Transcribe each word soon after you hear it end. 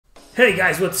Hey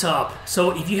guys, what's up? So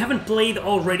if you haven't played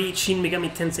already Shin Megami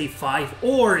Tensei V,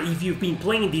 or if you've been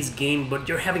playing this game but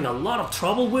you're having a lot of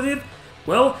trouble with it,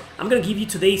 well, I'm gonna give you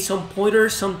today some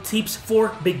pointers, some tips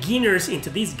for beginners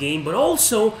into this game, but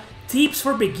also tips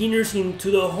for beginners into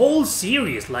the whole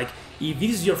series. Like, if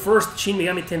this is your first Shin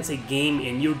Megami Tensei game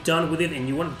and you're done with it and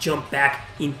you want to jump back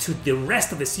into the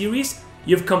rest of the series,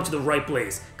 you've come to the right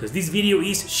place, because this video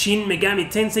is Shin Megami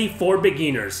Tensei for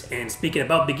beginners. And speaking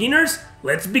about beginners,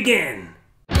 let's begin!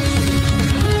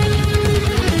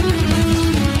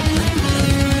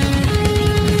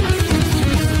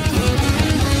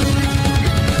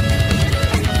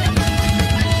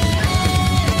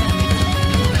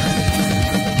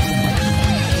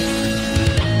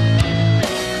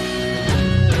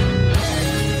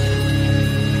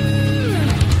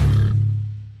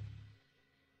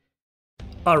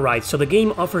 Alright, so the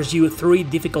game offers you 3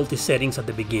 difficulty settings at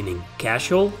the beginning: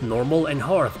 casual, normal and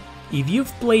hard. If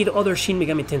you've played other Shin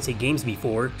Megami Tensei games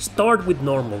before, start with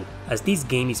normal, as this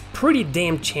game is pretty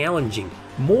damn challenging,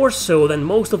 more so than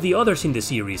most of the others in the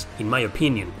series, in my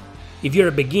opinion. If you're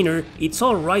a beginner, it's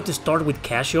alright to start with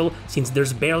casual, since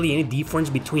there's barely any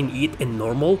difference between it and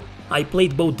normal. I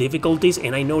played both difficulties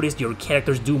and I noticed your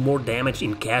characters do more damage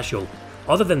in casual.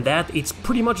 Other than that, it's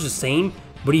pretty much the same.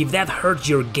 But if that hurts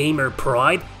your gamer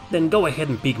pride, then go ahead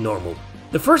and pick normal.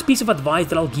 The first piece of advice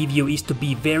that I'll give you is to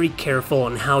be very careful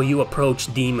on how you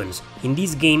approach demons. In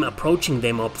this game, approaching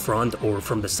them up front or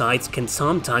from the sides can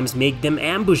sometimes make them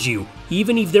ambush you,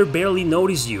 even if they barely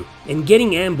notice you. And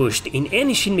getting ambushed in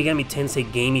any Shin Megami Tensei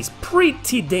game is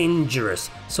pretty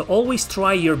dangerous, so always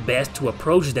try your best to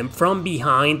approach them from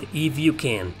behind if you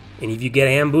can. And if you get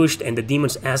ambushed and the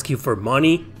demons ask you for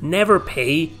money, never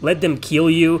pay, let them kill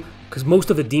you, because most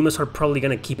of the demons are probably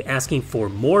gonna keep asking for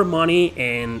more money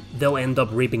and they'll end up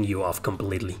ripping you off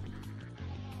completely.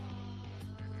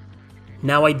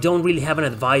 Now, I don't really have an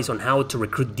advice on how to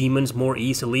recruit demons more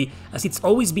easily, as it's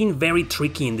always been very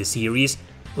tricky in the series,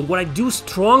 but what I do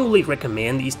strongly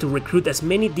recommend is to recruit as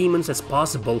many demons as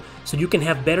possible so you can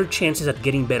have better chances at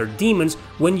getting better demons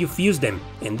when you fuse them,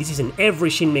 and this is in every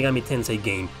Shin Megami Tensei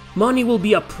game. Money will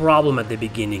be a problem at the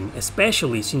beginning,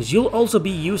 especially since you'll also be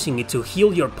using it to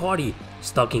heal your party.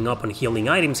 Stocking up on healing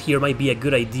items here might be a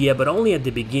good idea, but only at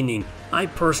the beginning. I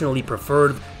personally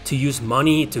preferred to use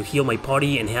money to heal my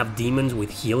party and have demons with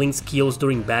healing skills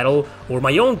during battle, or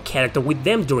my own character with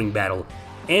them during battle.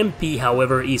 MP,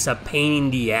 however, is a pain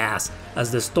in the ass,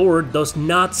 as the store does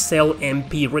not sell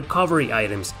MP recovery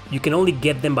items. You can only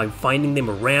get them by finding them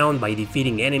around, by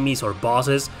defeating enemies or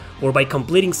bosses, or by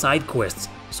completing side quests.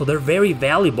 So they're very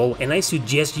valuable, and I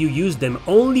suggest you use them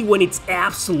only when it's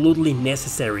absolutely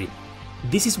necessary.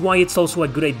 This is why it's also a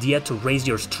good idea to raise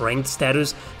your strength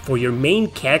status for your main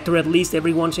character at least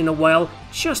every once in a while,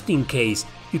 just in case.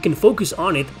 You can focus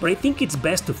on it, but I think it's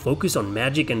best to focus on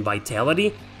magic and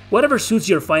vitality, whatever suits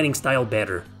your fighting style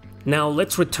better. Now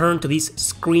let's return to this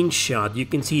screenshot. You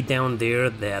can see down there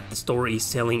that the store is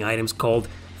selling items called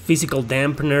physical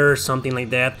dampener, something like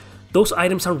that. Those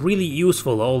items are really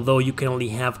useful, although you can only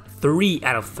have 3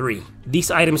 out of 3.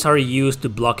 These items are used to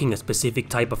blocking a specific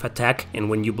type of attack, and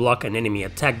when you block an enemy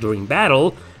attack during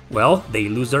battle, well, they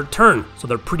lose their turn, so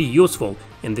they're pretty useful.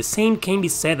 And the same can be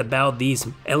said about these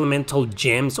elemental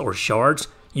gems or shards.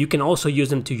 You can also use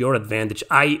them to your advantage.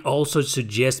 I also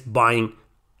suggest buying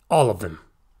all of them.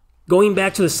 Going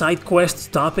back to the side quests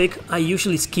topic, I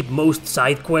usually skip most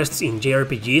side quests in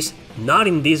JRPGs, not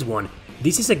in this one.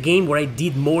 This is a game where I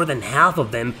did more than half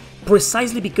of them,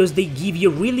 precisely because they give you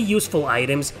really useful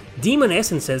items, demon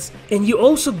essences, and you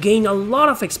also gain a lot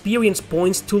of experience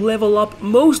points to level up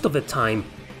most of the time.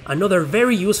 Another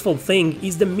very useful thing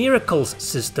is the miracles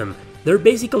system. They're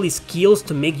basically skills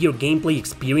to make your gameplay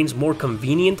experience more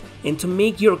convenient and to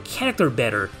make your character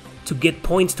better. To get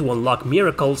points to unlock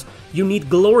miracles, you need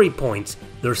glory points.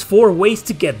 There's 4 ways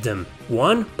to get them.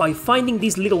 1. By finding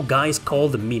these little guys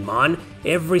called Miman.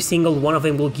 Every single one of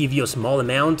them will give you a small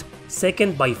amount.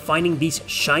 2nd, by finding these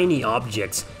shiny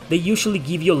objects. They usually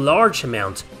give you a large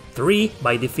amount. 3.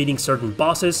 By defeating certain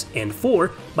bosses. And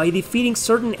 4. By defeating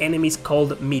certain enemies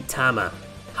called Mitama.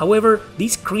 However,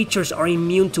 these creatures are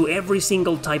immune to every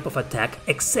single type of attack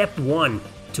except one.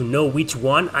 To know which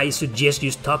one, I suggest you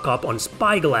stock up on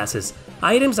spyglasses.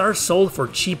 Items are sold for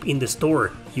cheap in the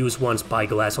store. Use one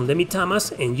spyglass on the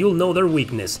Mitamas and you'll know their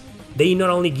weakness. They not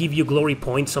only give you glory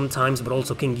points sometimes, but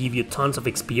also can give you tons of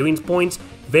experience points,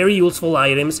 very useful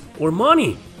items, or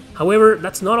money. However,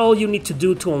 that's not all you need to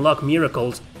do to unlock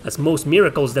miracles, as most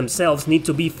miracles themselves need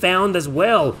to be found as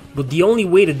well. But the only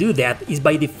way to do that is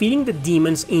by defeating the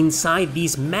demons inside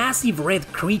these massive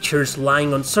red creatures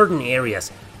lying on certain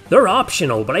areas. They're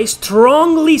optional, but I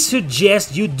strongly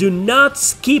suggest you do not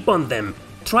skip on them.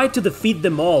 Try to defeat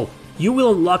them all. You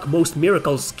will unlock most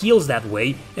miracle skills that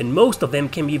way, and most of them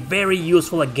can be very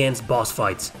useful against boss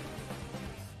fights.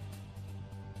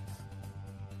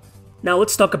 Now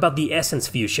let's talk about the Essence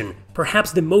Fusion,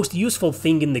 perhaps the most useful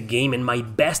thing in the game and my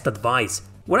best advice.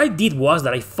 What I did was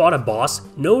that I fought a boss,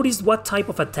 noticed what type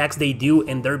of attacks they do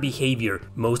and their behavior.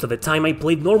 Most of the time I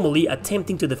played normally,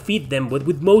 attempting to defeat them, but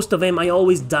with most of them I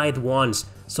always died once.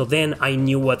 So then I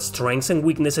knew what strengths and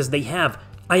weaknesses they have.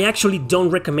 I actually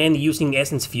don't recommend using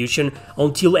Essence Fusion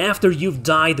until after you've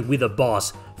died with a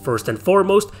boss. First and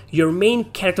foremost, your main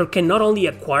character can not only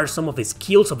acquire some of the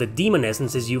skills of the demon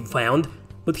essences you've found,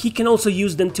 but he can also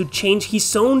use them to change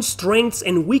his own strengths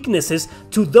and weaknesses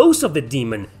to those of the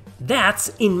demon. That's,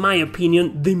 in my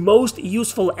opinion, the most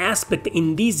useful aspect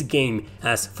in this game,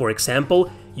 as, for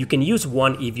example, you can use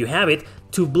one, if you have it,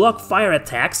 to block fire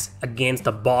attacks against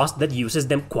a boss that uses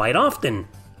them quite often.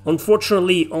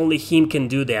 Unfortunately, only him can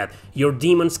do that. Your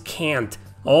demons can't.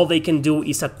 All they can do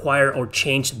is acquire or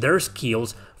change their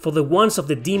skills for the ones of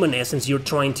the demon essence you're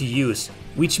trying to use.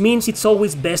 Which means it's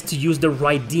always best to use the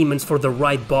right demons for the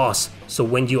right boss. So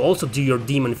when you also do your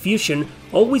demon fusion,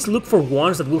 always look for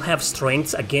ones that will have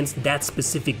strengths against that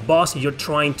specific boss you're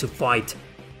trying to fight.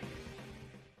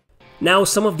 Now,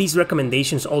 some of these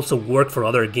recommendations also work for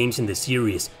other games in the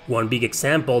series. One big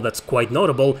example that's quite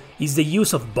notable is the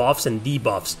use of buffs and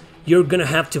debuffs. You're gonna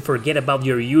have to forget about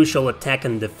your usual attack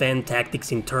and defend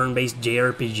tactics in turn-based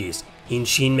JRPGs. In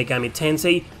Shin Megami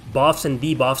Tensei, buffs and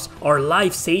debuffs are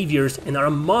life saviors and are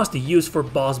a must use for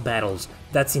boss battles.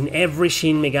 That's in every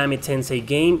Shin Megami Tensei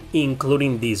game,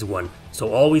 including this one.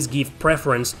 So always give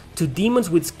preference to demons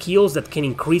with skills that can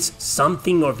increase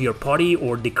something of your party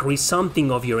or decrease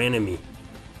something of your enemy.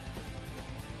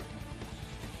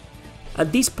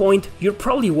 At this point, you're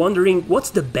probably wondering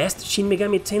what's the best Shin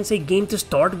Megami Tensei game to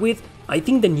start with? I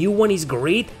think the new one is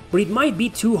great, but it might be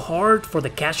too hard for the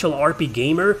casual RP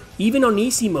gamer, even on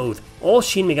easy mode. All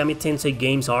Shin Megami Tensei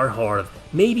games are hard,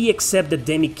 maybe except the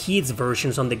Demi Kids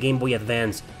versions on the Game Boy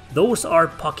Advance. Those are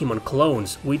Pokemon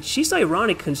clones, which is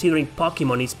ironic considering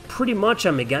Pokemon is pretty much a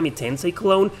Megami Tensei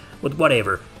clone, but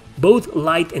whatever. Both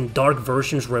light and dark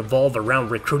versions revolve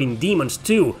around recruiting demons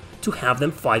too, to have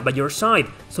them fight by your side.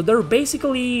 So they're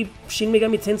basically Shin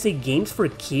Megami Tensei games for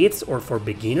kids or for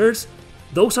beginners.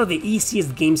 Those are the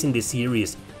easiest games in the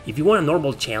series. If you want a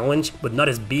normal challenge, but not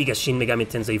as big as Shin Megami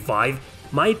Tensei V,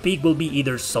 my pick will be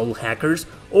either Soul Hackers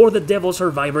or the Devil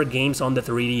Survivor games on the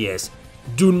 3DS.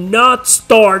 Do not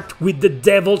start with the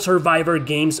Devil Survivor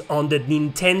games on the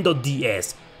Nintendo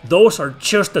DS. Those are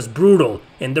just as brutal,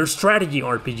 and they're strategy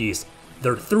RPGs.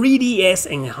 Their 3DS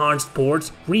enhanced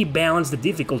ports rebalance the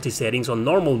difficulty settings on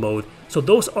normal mode, so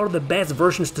those are the best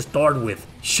versions to start with.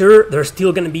 Sure, they're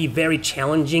still gonna be very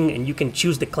challenging and you can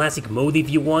choose the classic mode if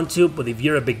you want to, but if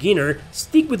you're a beginner,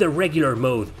 stick with the regular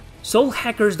mode. Soul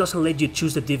Hackers doesn't let you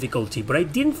choose the difficulty, but I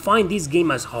didn't find this game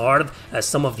as hard as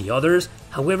some of the others.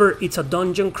 However, it's a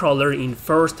dungeon crawler in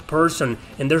first person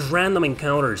and there's random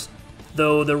encounters,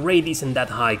 though the rate isn't that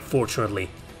high, fortunately.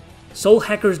 Soul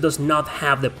Hackers does not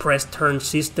have the press turn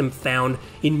system found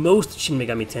in most Shin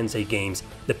Megami Tensei games.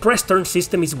 The press turn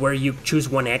system is where you choose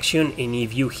one action and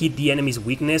if you hit the enemy's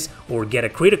weakness or get a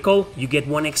critical, you get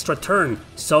one extra turn,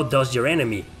 so does your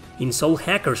enemy. In Soul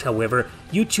Hackers, however,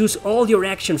 you choose all your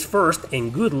actions first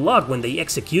and good luck when they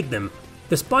execute them.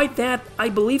 Despite that, I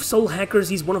believe Soul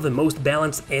Hackers is one of the most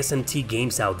balanced SMT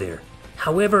games out there.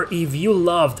 However, if you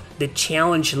loved the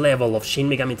challenge level of Shin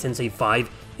Megami Tensei V,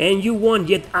 and you want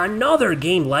yet another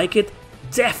game like it,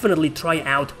 definitely try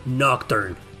out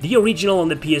Nocturne, the original on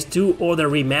the PS2 or the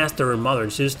remaster on modern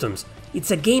systems.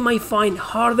 It's a game I find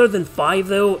harder than 5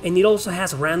 though, and it also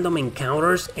has random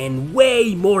encounters and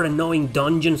way more annoying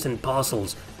dungeons and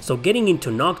puzzles, so getting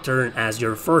into Nocturne as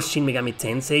your first Shin Megami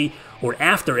Tensei or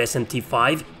after SMT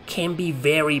 5 can be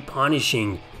very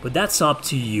punishing, but that's up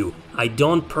to you. I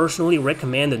don't personally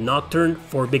recommend Nocturne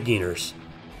for beginners.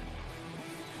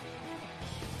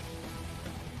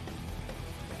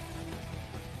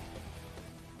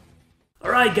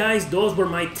 Alright guys, those were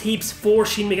my tips for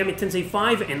Shin Megami Tensei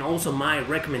V and also my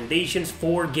recommendations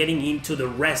for getting into the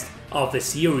rest of the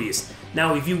series.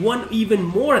 Now if you want even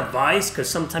more advice, because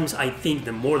sometimes I think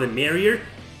the more the merrier,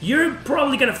 you're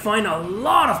probably gonna find a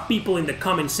lot of people in the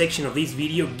comment section of this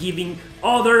video giving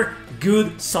other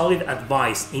good solid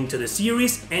advice into the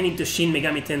series and into Shin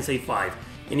Megami Tensei V.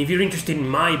 And if you're interested in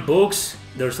my books,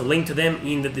 there's a link to them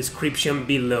in the description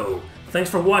below. Thanks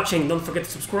for watching, don't forget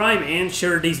to subscribe and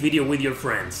share this video with your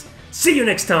friends. See you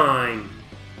next time!